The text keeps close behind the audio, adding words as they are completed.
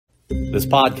This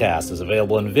podcast is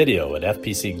available in video at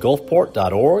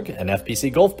fpcgulfport.org and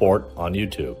FPC Gulfport on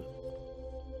YouTube.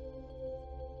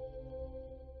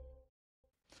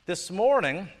 This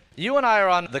morning, you and I are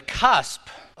on the cusp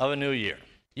of a new year.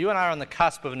 You and I are on the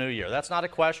cusp of a new year. That's not a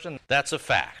question, that's a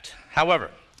fact. However,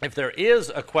 if there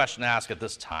is a question to ask at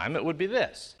this time, it would be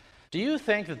this. Do you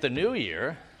think that the new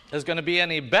year is going to be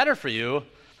any better for you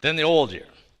than the old year?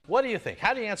 What do you think?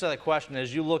 How do you answer that question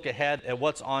as you look ahead at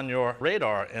what's on your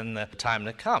radar in the time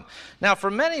to come? Now, for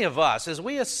many of us, as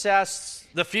we assess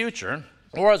the future,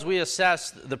 or as we assess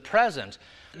the present,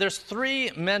 there's three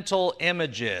mental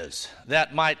images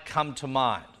that might come to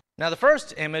mind. Now, the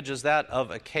first image is that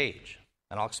of a cage,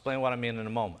 and I'll explain what I mean in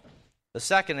a moment. The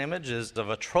second image is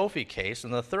of a trophy case,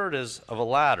 and the third is of a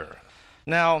ladder.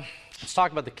 Now, let's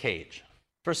talk about the cage.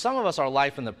 For some of us, our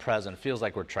life in the present feels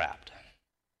like we're trapped.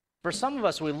 For some of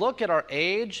us, we look at our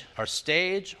age, our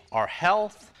stage, our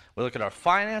health, we look at our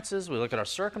finances, we look at our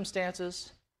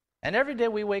circumstances, and every day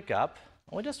we wake up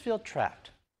and we just feel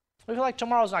trapped. We feel like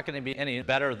tomorrow's not going to be any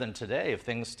better than today if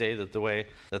things stay the way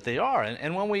that they are.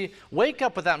 And when we wake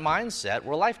up with that mindset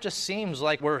where life just seems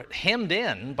like we're hemmed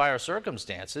in by our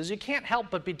circumstances, you can't help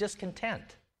but be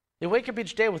discontent. You wake up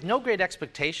each day with no great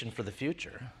expectation for the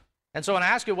future. And so when I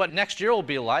ask you what next year will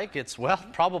be like, it's, well,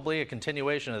 probably a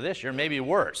continuation of this year, maybe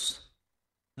worse.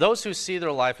 Those who see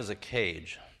their life as a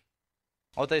cage,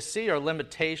 what they see are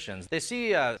limitations. They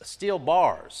see steel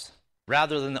bars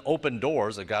rather than the open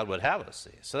doors that God would have us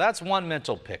see. So that's one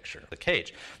mental picture, the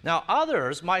cage. Now,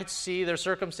 others might see their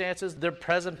circumstances, their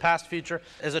present, past, future,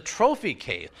 as a trophy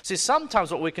case. See,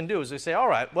 sometimes what we can do is we say, all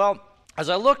right, well, as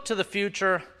I look to the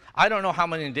future, I don't know how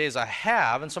many days I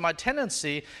have, and so my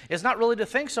tendency is not really to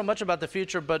think so much about the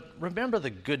future, but remember the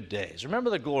good days, remember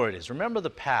the glory days, remember the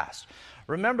past,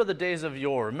 remember the days of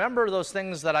yore, remember those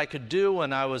things that I could do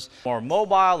when I was more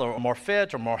mobile or more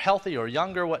fit or more healthy or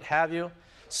younger, what have you.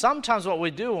 Sometimes what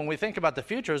we do when we think about the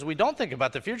future is we don't think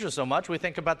about the future so much, we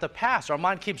think about the past. Our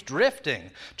mind keeps drifting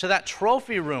to that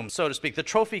trophy room, so to speak, the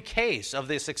trophy case of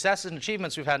the successes and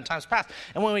achievements we've had in times past.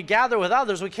 And when we gather with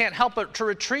others, we can't help but to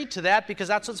retreat to that because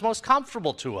that's what's most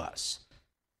comfortable to us.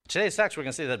 In today's text, we're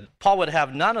going to see that Paul would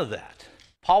have none of that.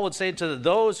 Paul would say to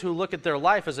those who look at their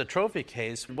life as a trophy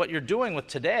case, what you're doing with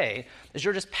today is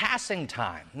you're just passing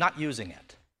time, not using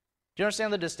it. Do you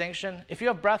understand the distinction? If you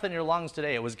have breath in your lungs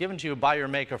today, it was given to you by your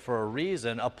Maker for a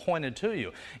reason appointed to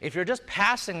you. If you're just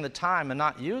passing the time and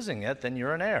not using it, then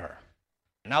you're in error.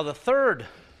 Now, the third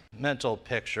mental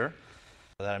picture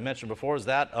that I mentioned before is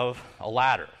that of a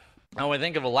ladder. Now, when we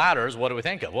think of ladders, what do we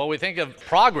think of? Well, we think of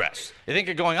progress. You think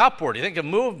of going upward. You think of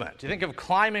movement. You think of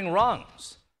climbing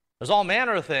rungs. There's all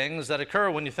manner of things that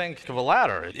occur when you think of a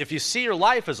ladder. If you see your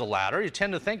life as a ladder, you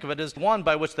tend to think of it as one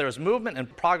by which there is movement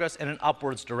and progress in an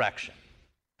upwards direction.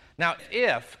 Now,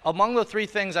 if, among the three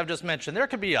things I've just mentioned, there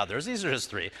could be others, these are just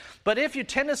three, but if you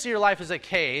tend to see your life as a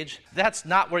cage, that's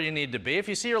not where you need to be. If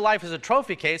you see your life as a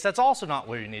trophy case, that's also not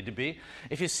where you need to be.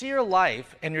 If you see your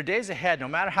life and your days ahead, no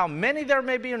matter how many there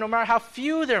may be or no matter how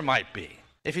few there might be,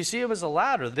 if you see them as a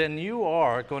ladder, then you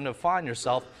are going to find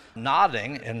yourself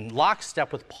nodding in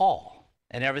lockstep with Paul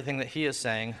and everything that he is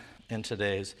saying in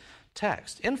today's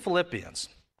text. In Philippians,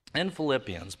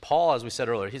 Paul, as we said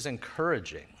earlier, he's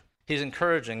encouraging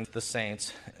the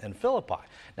saints in Philippi.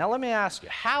 Now let me ask you,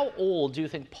 how old do you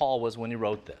think Paul was when he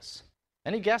wrote this?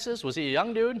 Any guesses? Was he a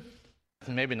young dude?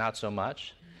 Maybe not so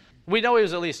much. We know he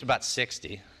was at least about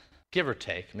 60, give or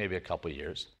take, maybe a couple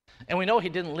years. And we know he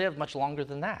didn't live much longer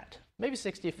than that. Maybe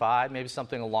 65, maybe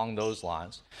something along those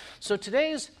lines. So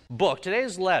today's book,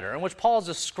 today's letter, in which Paul is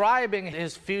describing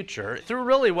his future through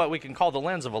really what we can call the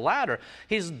lens of a ladder,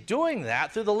 he's doing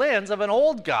that through the lens of an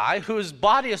old guy whose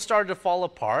body has started to fall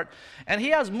apart, and he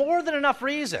has more than enough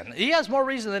reason. He has more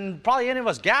reason than probably any of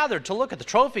us gathered to look at the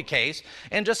trophy case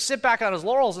and just sit back on his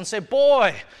laurels and say,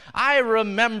 boy, I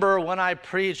remember when I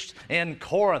preached in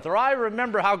Corinth, or I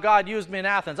remember how God used me in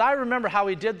Athens. I remember how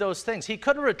he did those things. He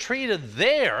could have retreated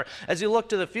there as he looked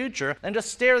to the future and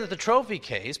just stared at the trophy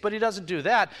case, but he doesn't do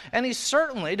that. And he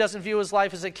certainly doesn't view his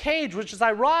life as a cage, which is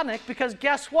ironic because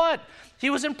guess what? He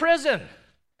was in prison.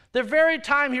 The very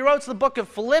time he wrote the book of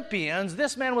Philippians,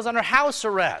 this man was under house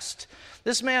arrest.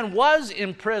 This man was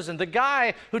in prison. The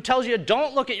guy who tells you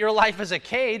don't look at your life as a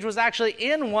cage was actually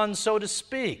in one, so to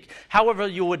speak. However,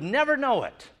 you would never know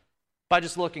it by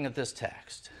just looking at this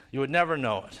text. You would never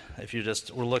know it if you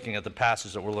just were looking at the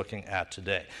passage that we're looking at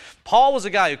today. Paul was a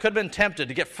guy who could have been tempted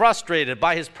to get frustrated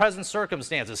by his present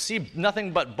circumstances, see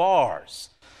nothing but bars.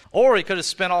 Or he could have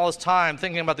spent all his time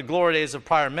thinking about the glory days of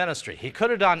prior ministry. He could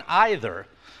have done either,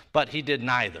 but he did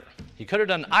neither. He could have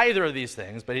done either of these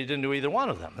things, but he didn't do either one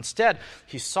of them. Instead,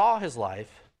 he saw his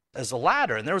life as a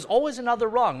ladder, and there was always another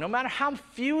rung, no matter how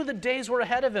few the days were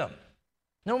ahead of him.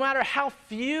 No matter how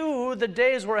few the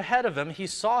days were ahead of him, he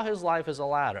saw his life as a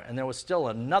ladder, and there was still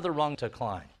another rung to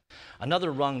climb,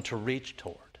 another rung to reach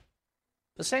toward.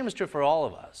 The same is true for all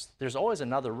of us. There's always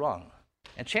another rung,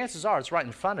 and chances are it's right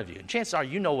in front of you, and chances are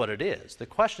you know what it is. The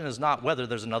question is not whether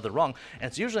there's another rung, and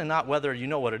it's usually not whether you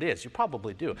know what it is. You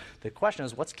probably do. The question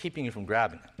is what's keeping you from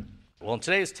grabbing it. Well, in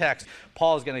today's text,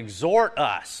 Paul is going to exhort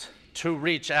us to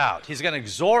reach out. He's going to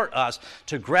exhort us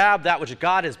to grab that which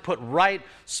God has put right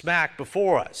smack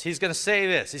before us. He's going to say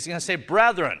this. He's going to say,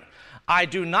 brethren, I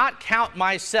do not count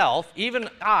myself, even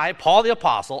I, Paul the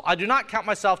Apostle, I do not count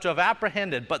myself to have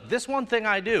apprehended, but this one thing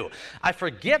I do, I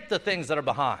forget the things that are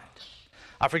behind.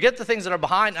 I forget the things that are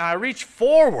behind, and I reach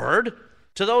forward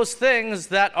to those things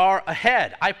that are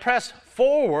ahead. I press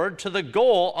forward to the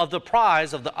goal of the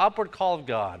prize of the upward call of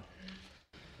God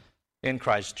in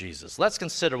Christ Jesus. Let's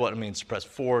consider what it means to press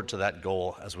forward to that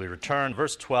goal as we return.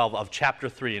 Verse 12 of chapter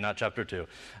 3, not chapter 2.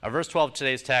 Verse 12 of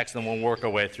today's text, then we'll work our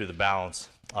way through the balance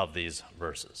of these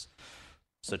verses.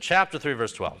 So chapter 3,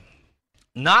 verse 12.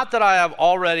 Not that I have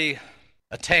already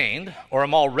attained or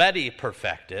am already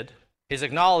perfected. He's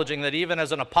acknowledging that even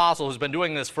as an apostle who's been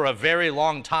doing this for a very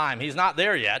long time, he's not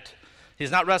there yet. He's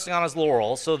not resting on his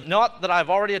laurels. So not that I've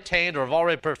already attained or have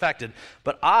already perfected,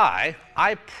 but I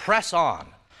press on,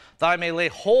 that I may lay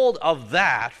hold of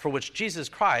that for which Jesus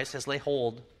Christ has laid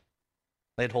hold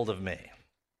of me.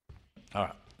 All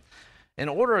right. In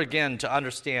order, again, to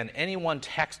understand any one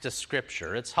text of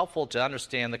Scripture, it's helpful to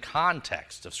understand the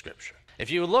context of Scripture. If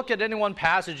you look at any one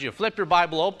passage, you flip your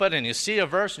Bible open and you see a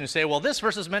verse and you say, well, this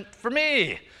verse is meant for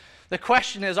me. The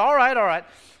question is, all right,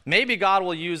 maybe God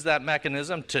will use that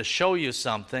mechanism to show you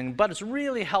something, but it's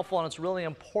really helpful and it's really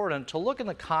important to look in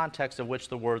the context of which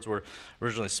the words were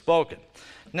originally spoken.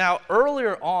 Now,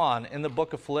 earlier on in the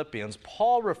book of Philippians,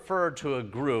 Paul referred to a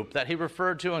group that he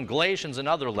referred to in Galatians and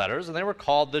other letters, and they were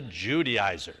called the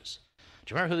Judaizers.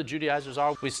 Do you remember who the Judaizers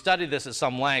are? We studied this at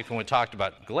some length when we talked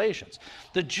about Galatians.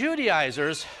 The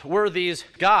Judaizers were these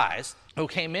guys who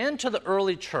came into the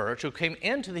early church, who came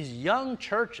into these young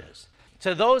churches,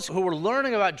 to those who were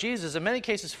learning about Jesus, in many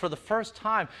cases for the first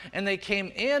time, and they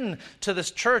came in to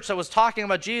this church that was talking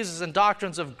about Jesus and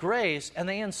doctrines of grace, and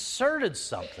they inserted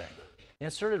something. They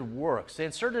inserted works. They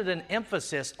inserted an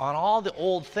emphasis on all the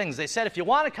old things. They said, if you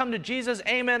want to come to Jesus,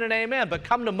 amen and amen, but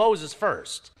come to Moses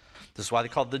first. This is why they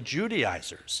called the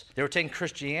Judaizers. They were taking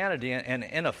Christianity and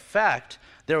in effect,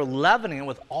 they were leavening it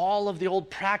with all of the old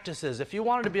practices. If you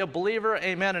wanted to be a believer,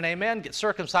 amen and amen, get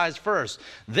circumcised first.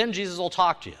 Then Jesus will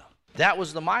talk to you. That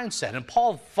was the mindset. And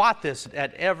Paul fought this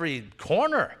at every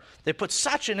corner. They put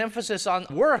such an emphasis on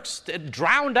works, it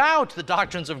drowned out the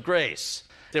doctrines of grace.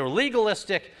 They were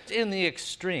legalistic in the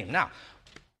extreme. Now,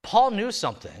 Paul knew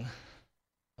something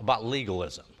about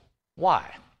legalism.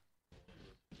 Why?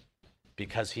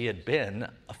 Because he had been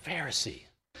a Pharisee.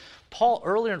 Paul,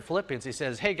 earlier in Philippians, he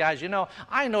says, hey guys,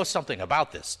 I know something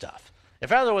about this stuff.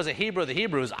 If ever there was a Hebrew of the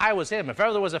Hebrews, I was him. If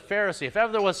ever there was a Pharisee, if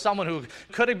ever there was someone who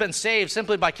could have been saved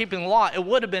simply by keeping the law, it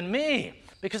would have been me.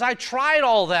 Because I tried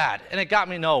all that, and it got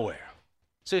me nowhere.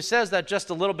 So he says that just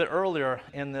a little bit earlier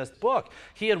in this book.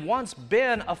 He had once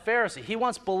been a Pharisee. He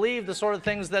once believed the sort of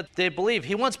things that they believe.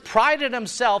 He once prided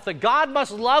himself that God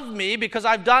must love me because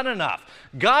I've done enough.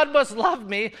 God must love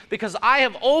me because I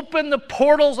have opened the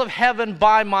portals of heaven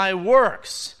by my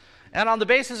works. And on the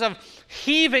basis of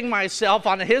heaving myself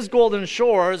on his golden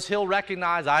shores, he'll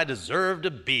recognize I deserve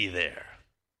to be there.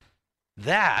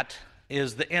 That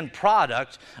is the end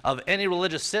product of any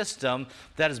religious system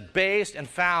that is based and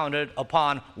founded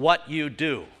upon what you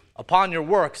do, upon your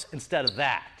works instead of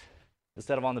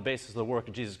on the basis of the work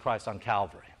of Jesus Christ on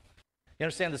Calvary. You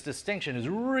understand this distinction is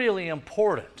really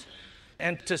important.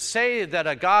 And to say that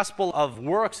a gospel of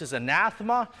works is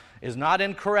anathema is not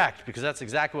incorrect, because that's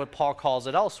exactly what Paul calls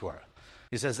it elsewhere.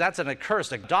 He says that's an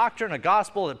accursed, a doctrine, a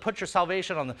gospel that puts your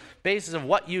salvation on the basis of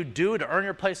what you do to earn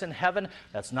your place in heaven.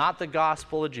 That's not the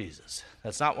gospel of Jesus.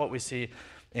 That's not what we see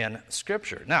in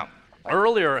Scripture. Now,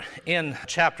 earlier in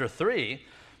chapter 3,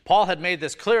 Paul had made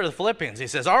this clear to the Philippians. He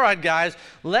says, all right, guys,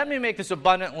 let me make this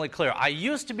abundantly clear. I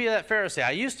used to be that Pharisee.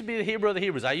 I used to be the Hebrew of the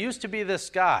Hebrews. I used to be this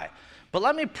guy. But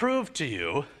let me prove to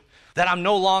you that I'm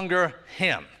no longer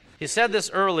him. He said this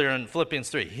earlier in Philippians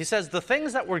 3. He says, the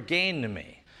things that were gained to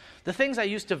me, the things I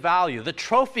used to value, the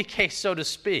trophy case, so to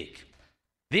speak,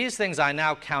 these things I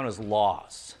now count as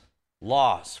loss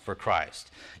for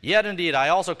Christ. Yet indeed, I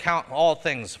also count all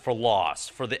things for loss,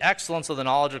 for the excellence of the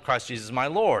knowledge of Christ Jesus my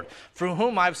Lord, through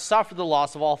whom I've suffered the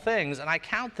loss of all things, and I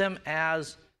count them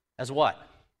as what?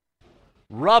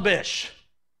 Rubbish.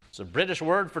 It's a British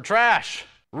word for trash.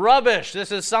 Rubbish.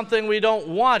 This is something we don't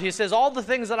want. He says, all the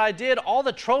things that I did, all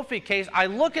the trophy case, I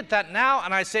look at that now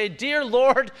and I say, dear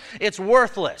Lord, it's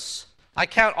worthless. I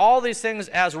count all these things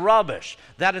as rubbish,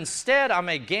 that instead I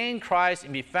may gain Christ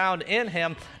and be found in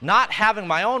him, not having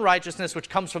my own righteousness, which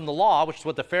comes from the law, which is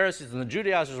what the Pharisees and the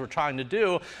Judaizers were trying to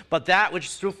do, but that which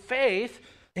is through faith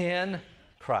in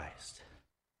Christ.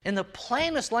 In the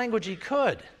plainest language he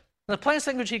could. In the plainest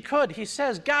language he could, he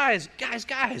says, guys,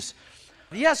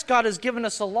 yes, God has given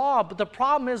us a law, but the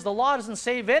problem is the law doesn't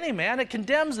save any man. It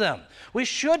condemns them. We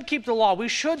should keep the law. We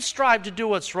should strive to do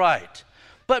what's right.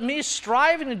 But me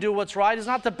striving to do what's right is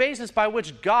not the basis by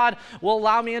which God will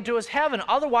allow me into his heaven.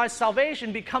 Otherwise,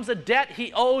 salvation becomes a debt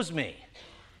he owes me.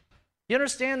 You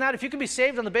understand that? If you can be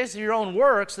saved on the basis of your own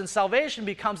works, then salvation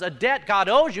becomes a debt God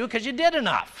owes you because you did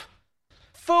enough.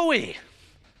 Phooey.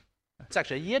 It's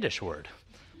actually a Yiddish word.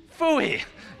 Phooey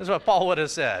is what Paul would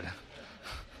have said.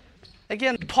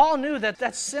 Again, Paul knew that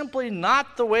that's simply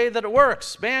not the way that it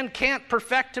works. Man can't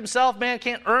perfect himself. Man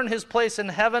can't earn his place in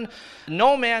heaven.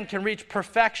 No man can reach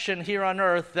perfection here on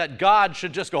earth that God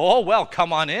should just go, oh, well,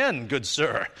 come on in, good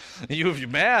sir.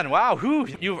 You've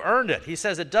earned it. He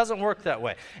says it doesn't work that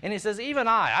way. And he says, even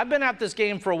I've been at this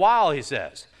game for a while, he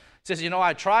says. He says,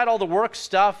 I tried all the work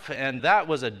stuff, and that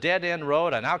was a dead-end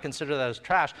road. I now consider that as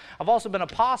trash. I've also been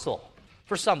apostle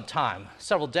for some time,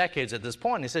 several decades at this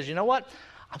point. And he says, you know what?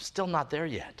 I'm still not there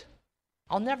yet.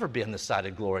 I'll never be on this side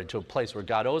of glory to a place where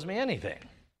God owes me anything.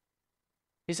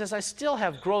 He says, I still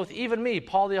have growth, even me,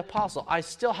 Paul the Apostle, I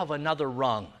still have another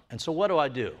rung. And so what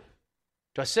do?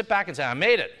 Do I sit back and say, I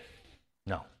made it?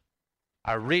 No.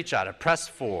 I reach out, I press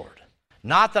forward.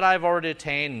 Not that I've already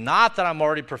attained, not that I'm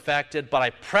already perfected, but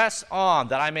I press on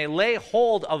that I may lay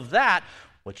hold of that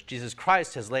which Jesus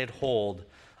Christ has laid hold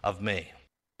of me.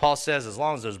 Paul says, as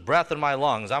long as there's breath in my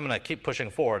lungs, I'm going to keep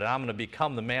pushing forward, and I'm going to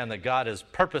become the man that God has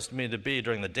purposed me to be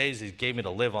during the days he gave me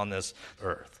to live on this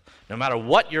earth. No matter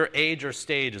what your age or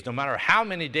stage is, no matter how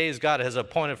many days God has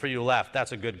appointed for you left,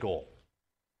 that's a good goal.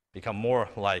 Become more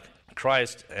like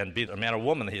Christ and be the man or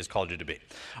woman that he has called you to be.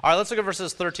 All right, let's look at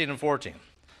verses 13 and 14.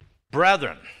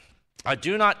 Brethren, I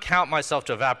do not count myself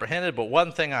to have apprehended, but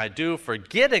one thing I do,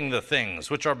 forgetting the things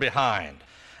which are behind,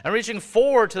 and reaching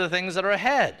forward to the things that are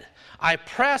ahead. I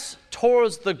press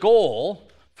towards the goal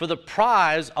for the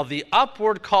prize of the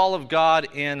upward call of God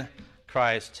in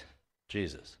Christ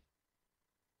Jesus.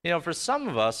 For some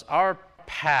of us, our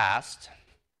past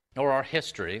or our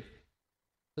history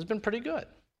has been pretty good.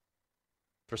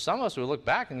 For some of us, we look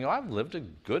back and I've lived a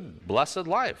good, blessed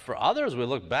life. For others, we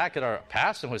look back at our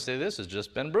past and we say, this has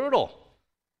just been brutal.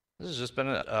 This has just been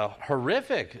a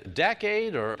horrific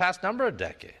decade or past number of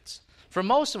decades. For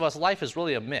most of us, life is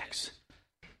really a mix.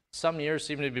 Some years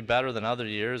seem to be better than other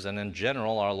years, and in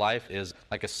general, our life is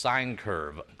like a sine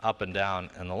curve, up and down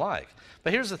and the like.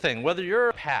 But here's the thing, whether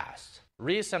your past,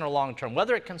 recent or long-term,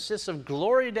 whether it consists of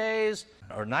glory days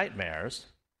or nightmares,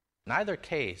 in either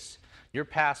case, your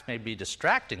past may be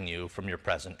distracting you from your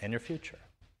present and your future.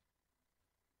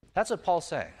 That's what Paul's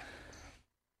saying.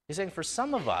 He's saying for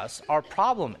some of us, our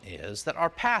problem is that our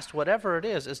past, whatever it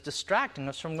is distracting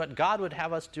us from what God would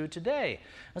have us do today.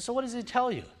 And so what does he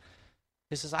tell you?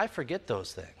 He says, I forget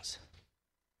those things.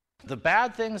 The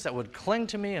bad things that would cling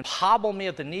to me and hobble me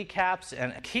at the kneecaps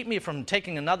and keep me from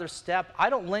taking another step, I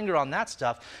don't linger on that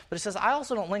stuff. But he says, I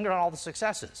also don't linger on all the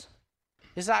successes.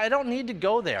 He says, I don't need to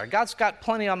go there. God's got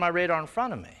plenty on my radar in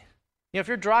front of me. If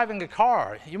you're driving a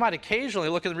car, you might occasionally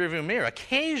look in the rearview mirror,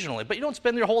 occasionally, but you don't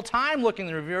spend your whole time looking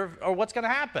in the rearview mirror, or what's going to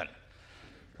happen?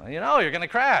 Well, you're going to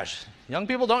crash. Young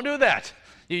people don't do that.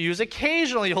 You use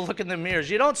occasionally, you'll look in the mirrors.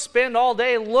 You don't spend all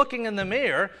day looking in the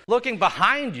mirror, looking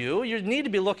behind you. You need to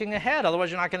be looking ahead,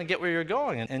 otherwise you're not going to get where you're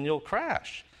going, and you'll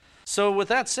crash. So with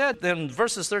that said, then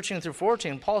verses 13 through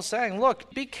 14, Paul's saying,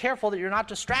 look, be careful that you're not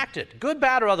distracted, good,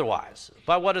 bad, or otherwise,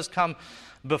 by what has come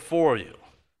before you.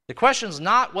 The question is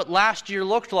not what last year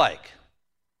looked like.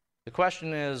 The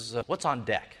question is, what's on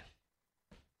deck?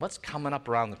 What's coming up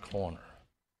around the corner?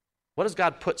 What has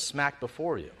God put smack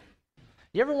before you?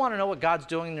 You ever want to know what God's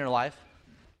doing in your life?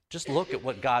 Just look at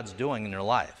what God's doing in your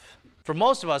life. For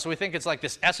most of us, we think it's like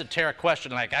this esoteric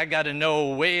question, like I got to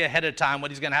know way ahead of time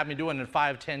what he's going to have me doing in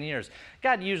 5-10 years.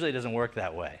 God usually doesn't work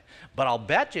that way. But I'll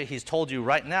bet you he's told you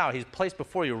right now, he's placed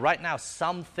before you right now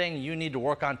something you need to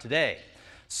work on today.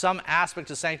 Some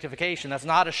aspect of sanctification that's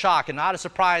not a shock and not a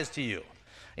surprise to you.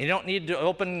 You don't need to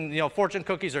open fortune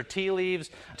cookies or tea leaves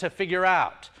to figure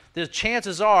out. The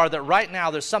chances are that right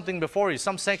now there's something before you,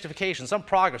 some sanctification, some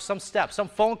progress, some step, some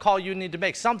phone call you need to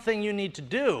make, something you need to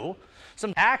do,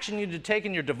 some action you need to take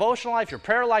in your devotional life, your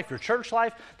prayer life, your church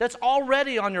life, that's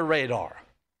already on your radar.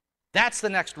 That's the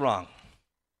next rung.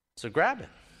 So grab it.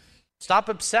 Stop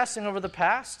obsessing over the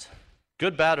past,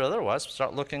 good, bad, or otherwise.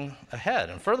 Start looking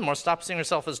ahead. And furthermore, stop seeing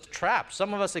yourself as trapped.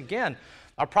 Some of us, again,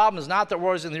 our problem is not that we're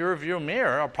always in the rearview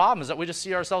mirror. Our problem is that we just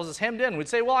see ourselves as hemmed in. We'd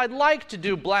say, well, I'd like to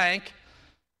do blank.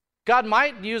 God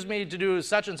might use me to do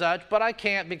such and such, but I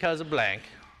can't because of blank.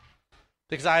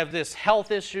 Because I have this health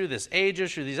issue, this age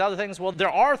issue, these other things. Well, there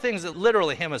are things that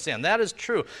literally hem us in. That is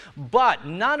true. But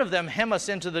none of them hem us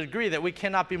in to the degree that we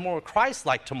cannot be more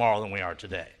Christ-like tomorrow than we are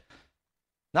today.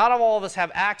 Not all of us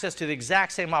have access to the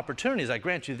exact same opportunities, I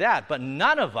grant you that, but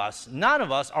none of us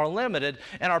are limited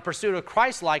in our pursuit of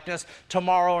Christ-likeness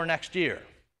tomorrow or next year.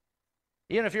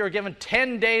 Even if you were given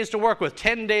 10 days to work with,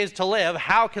 10 days to live,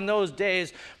 how can those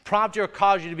days prompt you or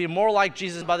cause you to be more like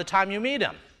Jesus by the time you meet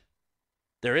him?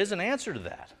 There is an answer to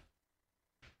that.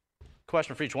 The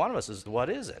question for each one of us is, what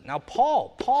is it? Now,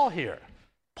 Paul here.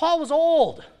 Paul was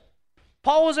old.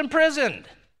 Paul was imprisoned.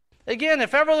 Again,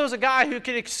 if ever there was a guy who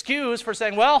could excuse for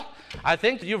saying, well, I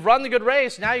think you've run the good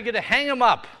race, now you get to hang him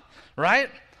up, right?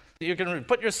 You can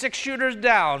put your 6 shooters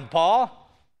down, Paul.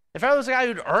 If ever there was a guy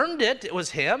who'd earned it, it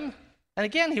was him. And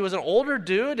again, he was an older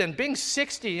dude, and being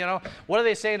 60, what do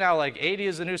they say now, like 80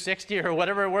 is the new 60 or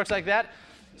whatever, it works like that?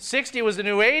 60 was the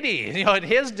new 80, in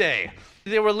his day.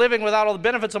 They were living without all the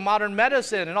benefits of modern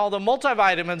medicine and all the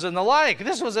multivitamins and the like.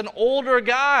 This was an older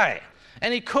guy.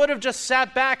 And he could have just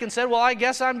sat back and said, well, I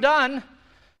guess I'm done.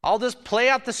 I'll just play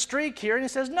out the streak here. And he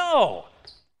says, no,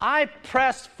 I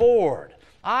press forward.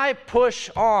 I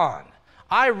push on.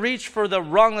 I reach for the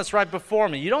rung that's right before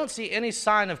me. You don't see any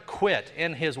sign of quit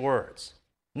in his words.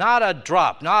 Not a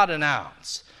drop, not an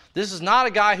ounce. This is not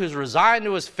a guy who's resigned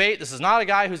to his fate. This is not a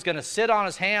guy who's going to sit on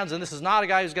his hands. And this is not a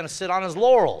guy who's going to sit on his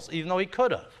laurels, even though he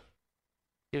could have.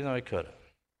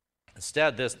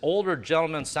 Instead, this older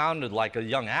gentleman sounded like a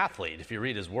young athlete, if you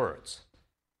read his words.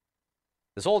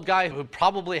 This old guy who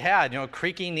probably had,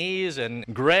 creaky knees and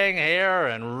graying hair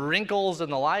and wrinkles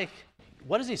and the like.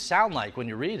 What does he sound like when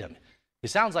you read him? He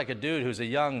sounds like a dude who's a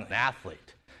young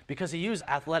athlete because he used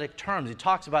athletic terms. He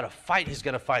talks about a fight he's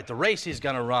going to fight, the race he's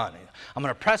going to run. I'm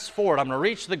going to press forward. I'm going to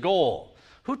reach the goal.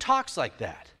 Who talks like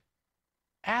that?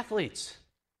 Athletes.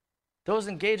 Those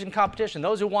engaged in competition.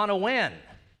 Those who want to win.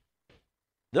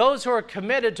 Those who are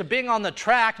committed to being on the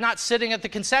track, not sitting at the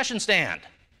concession stand.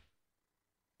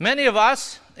 Many of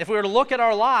us, if we were to look at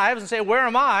our lives and say, where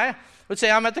am I? Would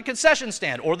say, I'm at the concession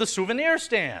stand or the souvenir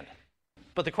stand.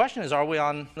 But the question is, are we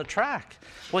on the track?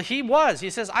 Well, he was. He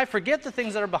says, I forget the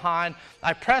things that are behind.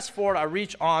 I press forward. I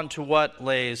reach on to what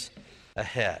lays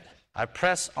ahead. I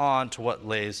press on to what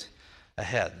lays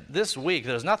ahead. This week,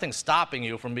 there's nothing stopping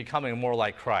you from becoming more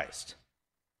like Christ.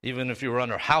 Even if you were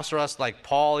under house arrest like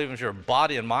Paul, even if your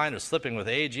body and mind are slipping with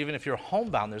age, even if you're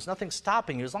homebound, there's nothing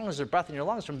stopping you, as long as there's breath in your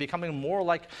lungs, from becoming more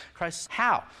like Christ.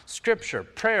 How? Scripture,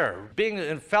 prayer, being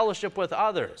in fellowship with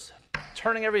others,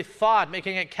 turning every thought,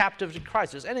 making it captive to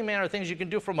Christ. There's any manner of things you can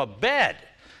do from a bed.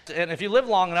 And if you live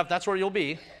long enough, that's where you'll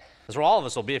be. That's where all of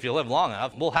us will be if you live long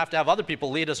enough. We'll have to have other people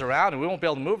lead us around, and we won't be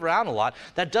able to move around a lot.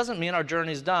 That doesn't mean our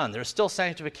journey's done. There's still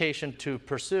sanctification to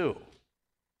pursue.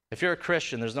 If you're a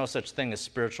Christian, there's no such thing as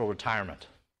spiritual retirement.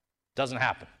 It doesn't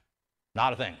happen.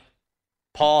 Not a thing.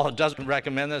 Paul doesn't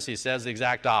recommend this. He says the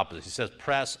exact opposite. He says,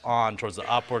 press on towards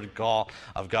the upward call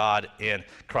of God in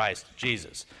Christ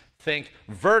Jesus. Think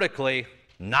vertically,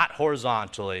 not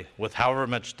horizontally, with however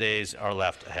much days are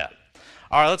left ahead.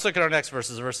 All right, let's look at our next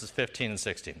verses 15 and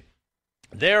 16.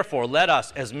 Therefore, let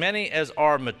us, as many as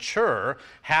are mature,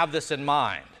 have this in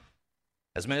mind.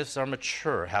 As many as are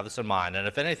mature, have this in mind. And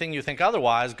if anything you think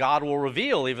otherwise, God will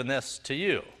reveal even this to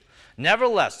you.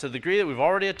 Nevertheless, to the degree that we've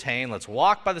already attained, let's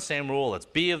walk by the same rule, let's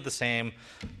be of the same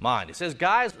mind. He says,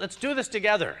 guys, let's do this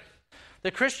together.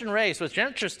 The Christian race, what's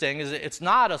interesting is it's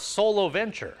not a solo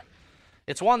venture.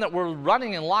 It's one that we're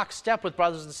running in lockstep with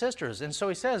brothers and sisters. And so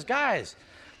he says, guys,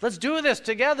 let's do this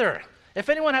together. If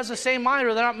anyone has the same mind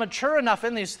or they're not mature enough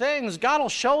in these things, God will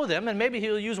show them, and maybe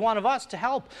he'll use one of us to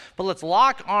help. But let's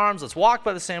lock arms, let's walk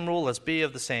by the same rule, let's be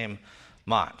of the same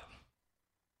mind.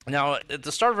 Now, at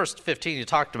the start of verse 15, you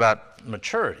talked about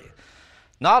maturity.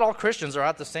 Not all Christians are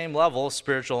at the same level of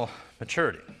spiritual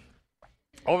maturity.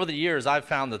 Over the years, I've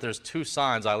found that there's 2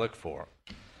 signs I look for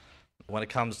when it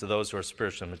comes to those who are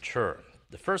spiritually mature.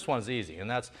 The first one is easy, and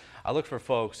that's I look for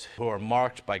folks who are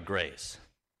marked by grace.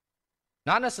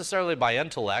 Not necessarily by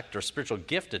intellect or spiritual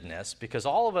giftedness, because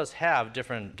all of us have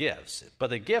different gifts,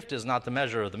 but the gift is not the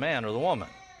measure of the man or the woman.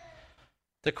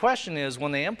 The question is,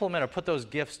 when they implement or put those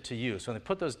gifts to use, when they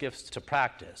put those gifts to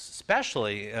practice,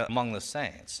 especially among the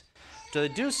saints, do they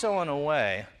do so in a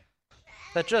way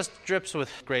that just drips with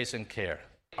grace and care?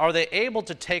 Are they able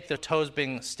to take their toes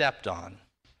being stepped on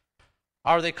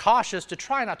Are they cautious to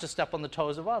try not to step on the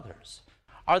toes of others?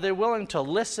 Are they willing to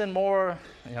listen more,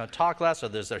 talk less, or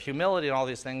there's their humility and all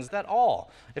these things? That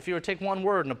all, if you were to take one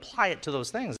word and apply it to those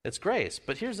things, it's grace.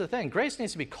 But here's the thing, grace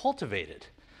needs to be cultivated.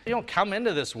 You don't come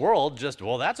into this world just,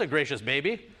 well, that's a gracious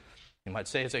baby. You might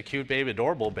say it's a cute baby,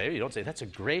 adorable baby. You don't say, that's a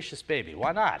gracious baby.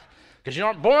 Why not? Because you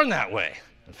aren't born that way.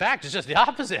 In fact, it's just the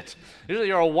opposite. Usually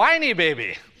you're a whiny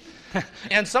baby.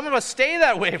 And some of us stay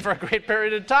that way for a great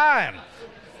period of time.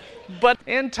 But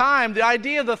in time, the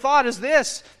idea, the thought is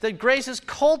this, that grace is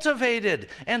cultivated,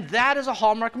 and that is a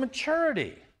hallmark of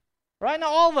maturity. Right? Now,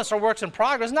 all of us are works in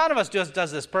progress. None of us just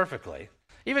does this perfectly.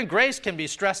 Even grace can be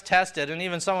stress tested, and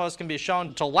even some of us can be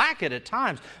shown to lack it at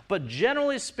times. But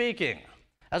generally speaking,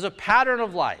 as a pattern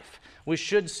of life, we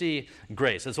should see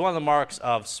grace. It's one of the marks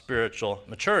of spiritual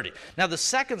maturity. Now, the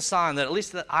second sign that at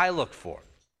least that I look for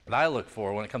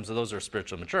when it comes to those who are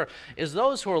spiritually mature, is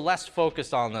those who are less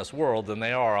focused on this world than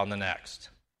they are on the next.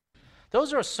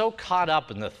 Those who are so caught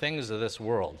up in the things of this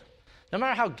world, no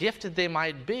matter how gifted they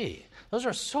might be, those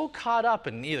are so caught up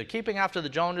in either keeping after the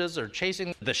Joneses or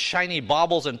chasing the shiny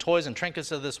baubles and toys and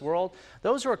trinkets of this world.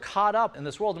 Those who are caught up in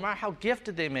this world, no matter how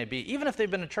gifted they may be, even if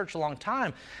they've been in church a long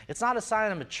time, it's not a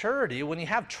sign of maturity when you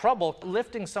have trouble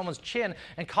lifting someone's chin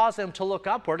and cause them to look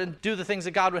upward and do the things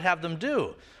that God would have them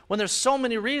do. When there's so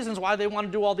many reasons why they want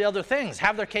to do all the other things,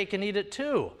 have their cake and eat it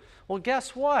too. Well,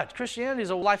 guess what? Christianity is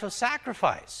a life of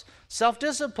sacrifice,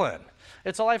 self-discipline.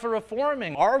 It's a life of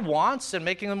reforming our wants and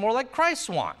making them more like Christ's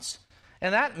wants.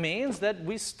 And that means that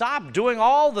we stop doing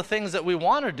all the things that we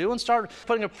want to do and start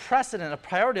putting a precedent, a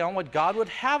priority on what God would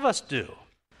have us do.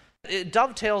 It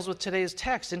dovetails with today's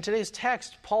text. In today's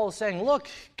text, Paul is saying, look,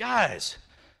 guys,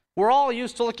 we're all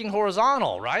used to looking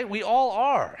horizontal, right? We all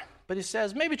are. But he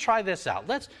says, maybe try this out.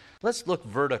 Let's look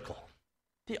vertical.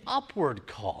 The upward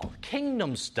call,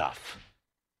 kingdom stuff,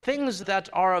 things that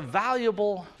are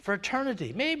valuable for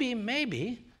eternity. Maybe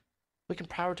we can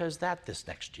prioritize that this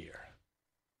next year.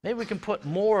 Maybe we can put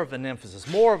more of an emphasis,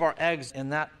 more of our eggs in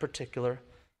that particular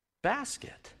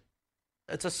basket.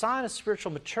 It's a sign of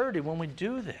spiritual maturity when we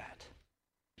do that.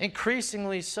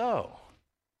 Increasingly so.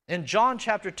 In John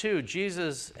chapter 2,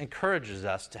 Jesus encourages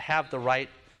us to have the right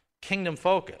kingdom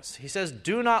focus. He says,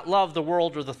 do not love the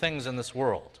world or the things in this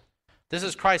world. This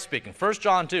is Christ speaking. 1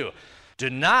 John 2, do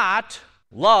not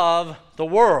love the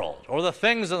world or the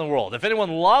things in the world. If anyone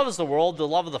loves the world, the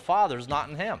love of the Father is not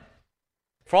in him.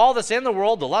 For all that's in the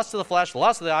world, the lust of the flesh, the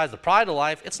lust of the eyes, the pride of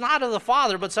life, it's not of the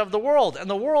Father, but it's of the world. And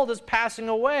the world is passing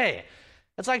away.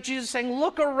 It's like Jesus saying,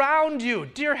 look around you.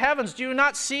 Dear heavens, do you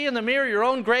not see in the mirror your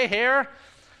own gray hair?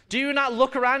 Do you not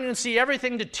look around you and see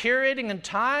everything deteriorating in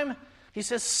time? He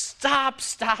says, stop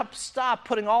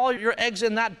putting all your eggs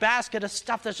in that basket of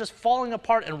stuff that's just falling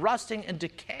apart and rusting and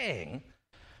decaying.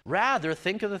 Rather,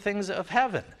 think of the things of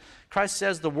heaven. Christ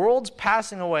says, the world's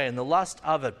passing away and the lust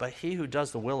of it, but he who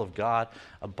does the will of God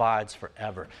abides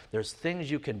forever. There's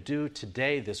things you can do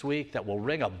today, this week, that will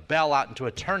ring a bell out into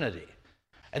eternity.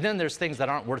 And then there's things that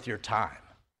aren't worth your time.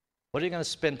 What are you going to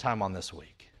spend time on this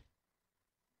week?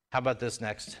 How about this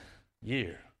next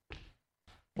year?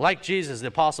 Like Jesus, the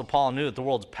Apostle Paul knew that the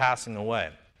world's passing away.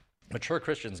 Mature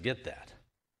Christians get that.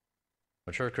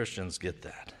 Mature Christians get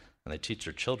that. And they teach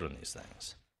their children these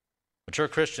things. Mature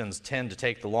Christians tend to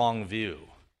take the long view.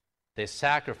 They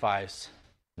sacrifice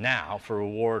now for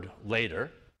reward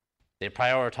later. They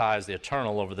prioritize the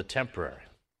eternal over the temporary.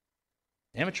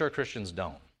 Immature Christians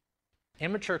don't.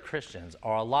 Immature Christians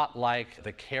are a lot like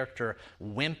the character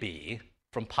Wimpy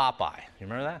from Popeye. You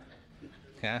remember that?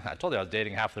 Yeah, I told you I was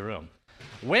dating half the room.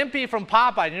 Wimpy from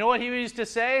Popeye, you know what he used to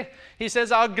say? He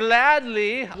says, I'll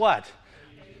gladly, what?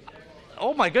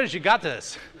 Oh my goodness, you got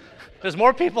this. There's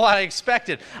more people than I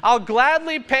expected. I'll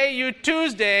gladly pay you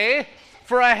Tuesday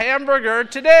for a hamburger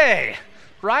today.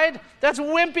 Right? That's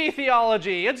wimpy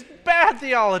theology. It's bad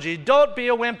theology. Don't be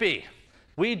a wimpy.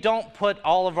 We don't put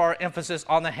all of our emphasis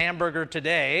on the hamburger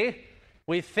today.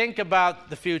 We think about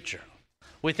the future.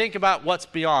 We think about what's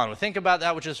beyond. We think about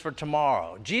that which is for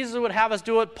tomorrow. Jesus would have us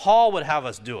do it. Paul would have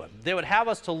us do it. They would have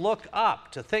us to look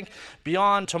up, to think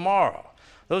beyond tomorrow.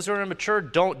 Those who are immature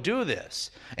don't do this.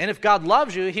 And if God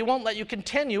loves you, he won't let you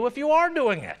continue if you are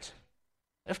doing it.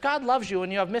 If God loves you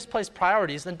and you have misplaced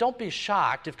priorities, then don't be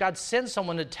shocked if God sends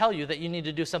someone to tell you that you need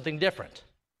to do something different.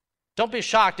 Don't be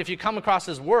shocked if you come across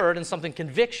his word and something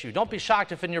convicts you. Don't be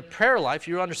shocked if in your prayer life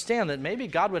you understand that maybe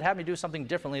God would have me do something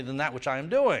differently than that which I am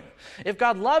doing. If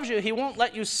God loves you, he won't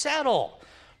let you settle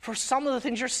for some of the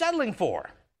things you're settling for.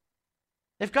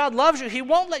 If God loves you, he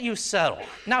won't let you settle.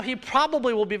 Now, he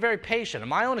probably will be very patient. In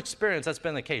my own experience, that's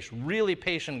been the case. Really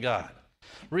patient God.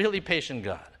 Really patient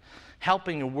God.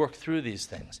 Helping you work through these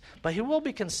things. But he will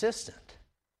be consistent.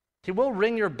 He will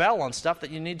ring your bell on stuff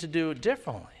that you need to do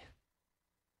differently.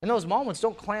 In those moments,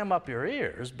 don't clam up your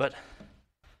ears, but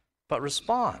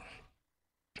respond.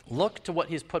 Look to what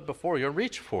he's put before you, or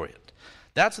reach for it.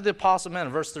 That's what the apostle meant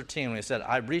in verse 13 when he said,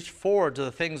 I reach forward to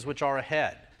the things which are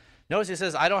ahead. Notice he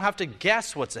says, I don't have to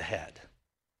guess what's ahead.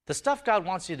 The stuff God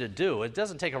wants you to do, it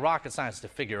doesn't take a rocket science to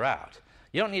figure out.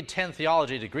 You don't need 10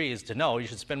 theology degrees to know you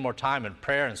should spend more time in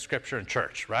prayer and scripture and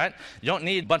church, right? You don't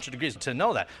need a bunch of degrees to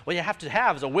know that. What you have to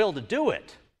have is a will to do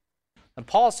it. And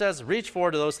Paul says, reach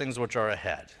forward to those things which are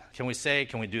ahead. Can we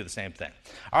do the same thing?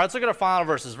 All right, let's look at our final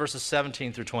verses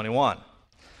 17 through 21.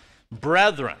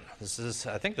 Brethren. This is,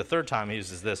 I think, the third time he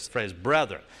uses this phrase,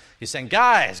 brethren. He's saying,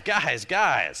 guys,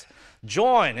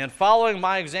 join in following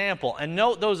my example and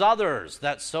note those others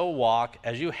that so walk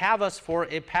as you have us for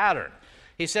a pattern.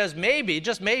 He says maybe,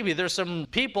 just maybe, there's some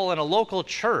people in a local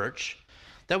church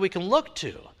that we can look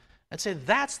to and say,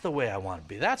 that's the way I want to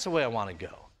be. That's the way I want to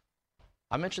go.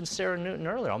 I mentioned Sarah Newton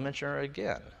earlier. I'll mention her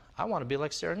again. I want to be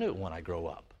like Sarah Newton when I grow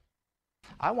up.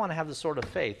 I want to have the sort of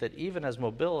faith that even as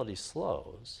mobility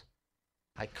slows,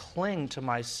 I cling to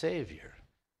my Savior.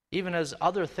 Even as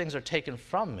other things are taken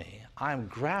from me, I am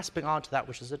grasping onto that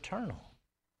which is eternal.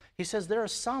 He says there are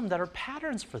some that are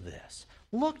patterns for this.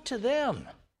 Look to them.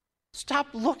 Stop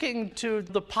looking to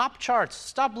the pop charts.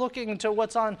 Stop looking to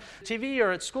what's on TV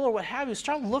or at school or what have you.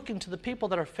 Start looking to the people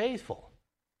that are faithful.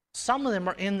 Some of them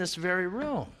are in this very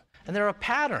room, and they're a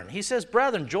pattern. He says,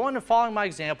 brethren, join in following my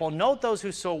example. Note those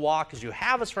who so walk as you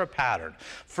have us for a pattern.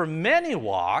 For many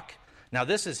walk. Now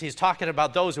he's talking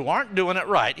about those who aren't doing it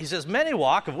right. He says, many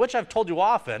walk, of which I've told you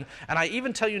often, and I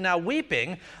even tell you now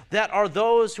weeping, that are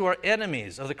those who are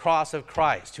enemies of the cross of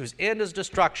Christ, whose end is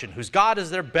destruction, whose God is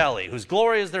their belly, whose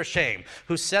glory is their shame,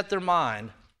 who set their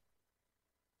mind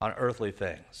on earthly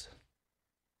things.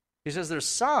 He says there's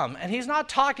some, and he's not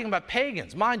talking about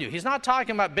pagans, mind you. He's not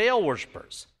talking about Baal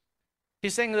worshipers.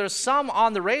 He's saying there's some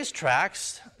on the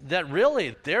racetracks that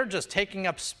really, they're just taking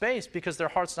up space because their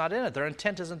heart's not in it. Their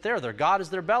intent isn't there. Their God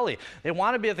is their belly. They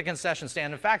want to be at the concession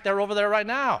stand. In fact, they're over there right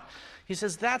now. He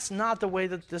says that's not the way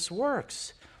that this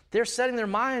works. They're setting their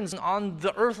minds on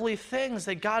the earthly things.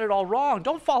 They got it all wrong.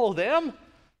 Don't follow them.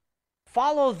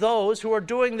 Follow those who are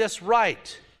doing this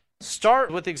right.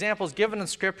 Start with the examples given in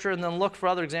Scripture and then look for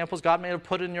other examples God may have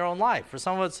put in your own life. For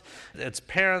some of it's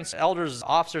parents, elders,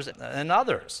 officers, and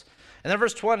others. And then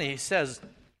verse 20, he says,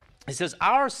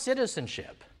 our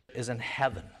citizenship is in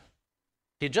heaven.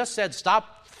 He just said,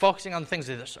 stop focusing on the things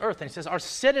of this earth. And he says, our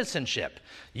citizenship,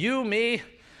 you, me,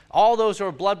 all those who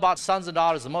are blood-bought sons and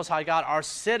daughters of the Most High God, our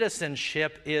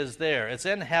citizenship is there. It's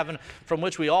in heaven, from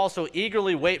which we also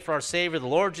eagerly wait for our Savior, the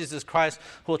Lord Jesus Christ,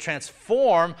 who will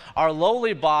transform our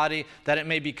lowly body that it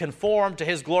may be conformed to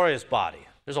his glorious body.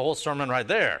 There's a whole sermon right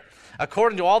there.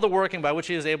 According to all the working by which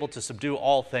he is able to subdue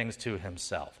all things to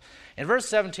himself. In verse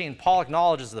 17, Paul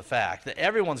acknowledges the fact that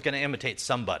everyone's going to imitate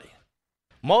somebody.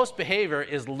 Most behavior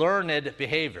is learned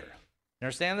behavior. You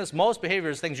understand this? Most behavior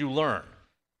is things you learn.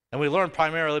 And we learn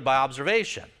primarily by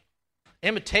observation.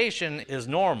 Imitation is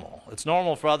normal. It's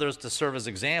normal for others to serve as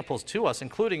examples to us,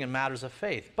 including in matters of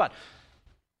faith. But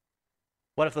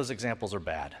what if those examples are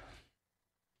bad?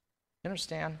 You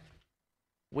understand?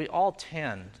 We all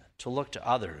tend to look to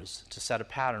others to set a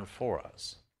pattern for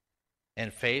us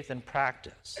in faith and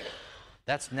practice.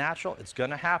 That's natural. It's going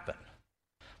to happen.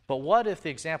 But what if the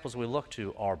examples we look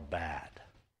to are bad?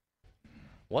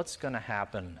 What's going to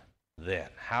happen then?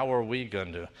 How are we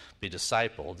going to be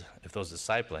discipled if those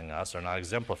discipling us are not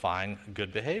exemplifying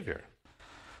good behavior?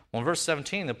 Well, in verse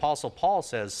 17, the Apostle Paul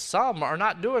says, some are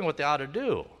not doing what they ought to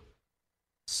do.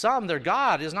 Some, their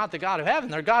God is not the God of heaven.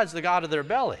 Their God is the God of their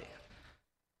belly.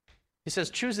 He says,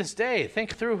 choose this day.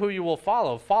 Think through who you will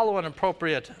follow. Follow an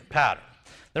appropriate pattern.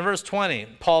 Then verse 20,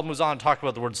 Paul moves on to talk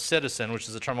about the word citizen, which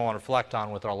is a term I want to reflect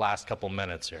on with our last couple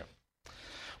minutes here.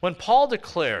 When Paul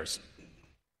declares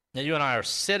that you and I are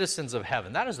citizens of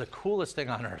heaven, that is the coolest thing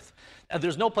on earth.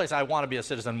 There's no place I want to be a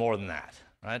citizen more than that,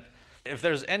 right? If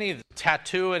there's any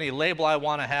tattoo, any label I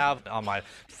want to have on my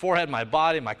forehead, my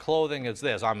body, my clothing, it's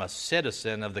this. I'm a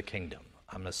citizen of the kingdom.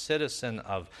 I'm a citizen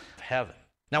of heaven.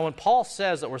 Now, when Paul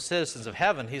says that we're citizens of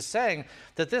heaven, he's saying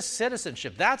that this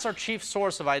citizenship, that's our chief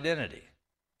source of identity.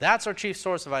 That's our chief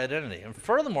source of identity. And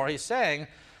furthermore, he's saying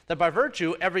that by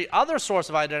virtue, every other source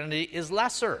of identity is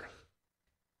lesser.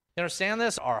 You understand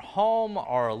this? Our home,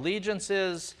 our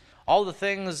allegiances, all the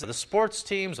things, the sports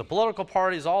teams, the political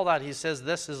parties, all that, he says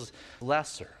this is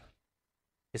lesser.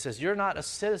 He says you're not a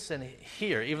citizen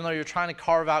here, even though you're trying to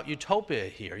carve out utopia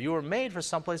here. You were made for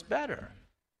someplace better.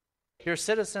 You're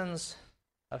citizens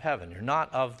of heaven. You're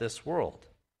not of this world.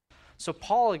 So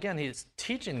Paul, again, he's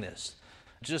teaching this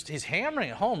he's hammering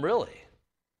it home, really.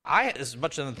 As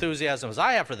much enthusiasm as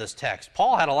I have for this text,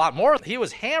 Paul had a lot more. He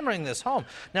was hammering this home.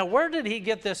 Now, where did he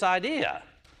get this idea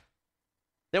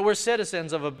that we're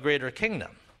citizens of a greater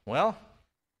kingdom? Well,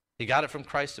 he got it from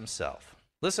Christ himself.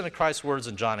 Listen to Christ's words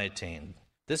in John 18.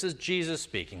 This is Jesus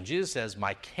speaking. Jesus says,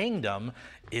 "My kingdom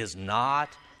is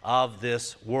not of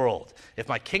this world. If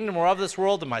my kingdom were of this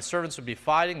world, then my servants would be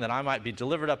fighting, that I might be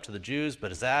delivered up to the Jews.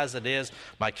 But as it is,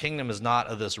 my kingdom is not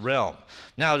of this realm."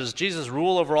 Now, does Jesus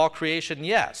rule over all creation?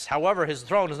 Yes. However, his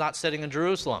throne is not sitting in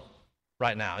Jerusalem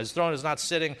right now. His throne is not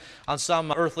sitting on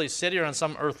some earthly city or on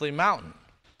some earthly mountain.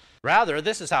 Rather,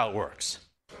 this is how it works.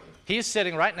 He's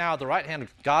sitting right now at the right hand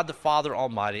of God the Father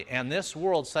Almighty, and this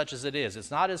world, such as it is,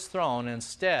 it's not his throne.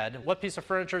 Instead, what piece of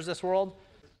furniture is this world?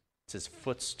 It's his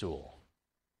footstool.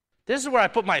 This is where I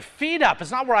put my feet up.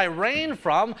 It's not where I reign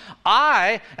from.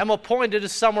 I am appointed to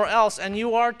somewhere else, and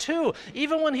you are too.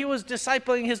 Even when he was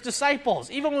discipling his disciples,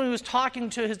 even when he was talking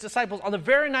to his disciples on the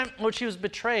very night in which he was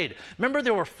betrayed, remember, they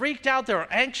were freaked out. They were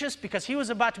anxious because he was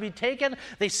about to be taken.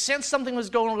 They sensed something was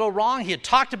going to go wrong. He had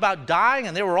talked about dying,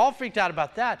 and they were all freaked out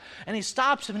about that. And he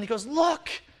stops him, and he goes, look,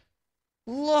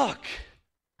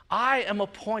 I am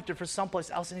appointed for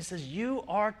someplace else. And he says, you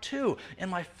are too. In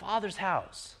my Father's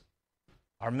house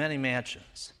are many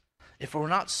mansions. If it were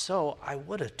not so, I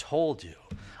would have told you.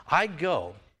 I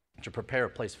go to prepare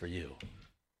a place for you.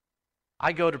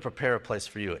 I go to prepare a place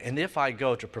for you. And if I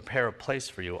go to prepare a place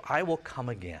for you, I will come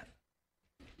again.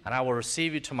 And I will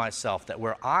receive you to myself, that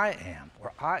where I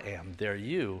am, there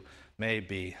you may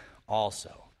be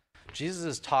also. Jesus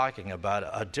is talking about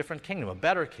a different kingdom, a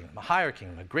better kingdom, a higher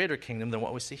kingdom, a greater kingdom than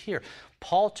what we see here.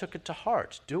 Paul took it to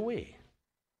heart, do we?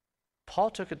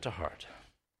 Paul took it to heart.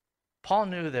 Paul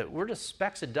knew that we're just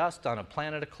specks of dust on a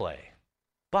planet of clay,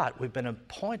 but we've been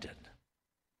appointed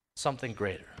something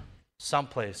greater,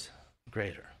 someplace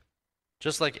greater.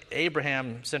 Just like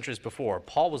Abraham centuries before,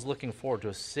 Paul was looking forward to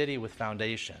a city with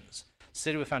foundations,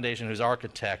 whose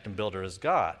architect and builder is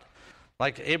God.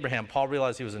 Like Abraham, Paul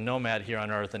realized he was a nomad here on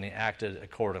earth, and he acted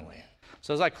accordingly.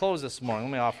 So as I close this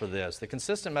morning, let me offer this. The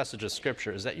consistent message of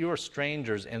Scripture is that you are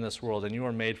strangers in this world, and you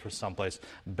are made for someplace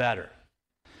better.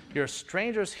 You're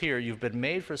strangers here. You've been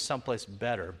made for someplace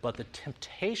better, but the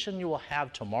temptation you will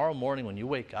have tomorrow morning when you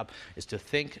wake up is to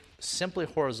think simply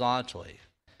horizontally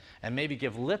and maybe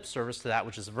give lip service to that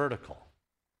which is vertical.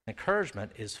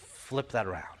 Encouragement is flip that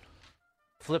around.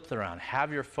 Flip that around.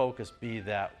 Have your focus be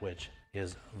that which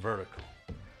is vertical.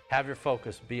 Have your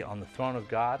focus be on the throne of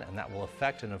God, and that will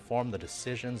affect and inform the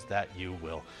decisions that you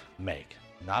will make,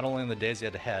 not only in the days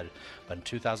yet ahead, but in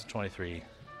 2023,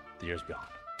 the years beyond.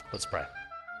 Let's pray.